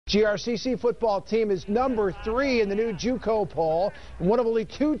GRCC football team is number 3 in the new JUCO poll, and one of only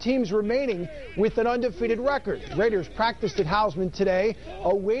 2 teams remaining with an undefeated record. Raiders practiced at Hausman today,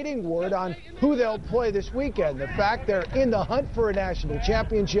 awaiting word on who they'll play this weekend. The fact they're in the hunt for a national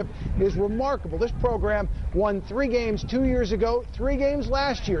championship is remarkable. This program won 3 games 2 years ago, 3 games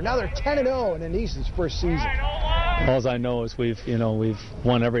last year. Now they're 10-0 in Anison's first season. All I know is we've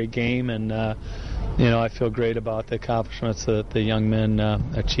won every game, and I feel great about the accomplishments that the young men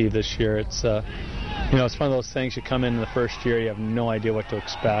achieved this year. It's it's one of those things. You come in the first year, you have no idea what to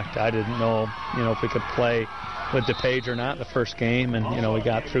expect. I didn't know if we could play with DePage or not the first game, and we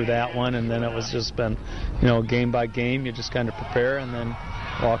got through that one, and then it was just been game by game. You just kind of prepare and then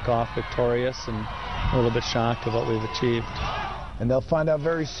walk off victorious, and a little bit shocked at what we've achieved. And they'll find out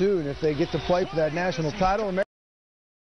very soon if they get to play for that national title.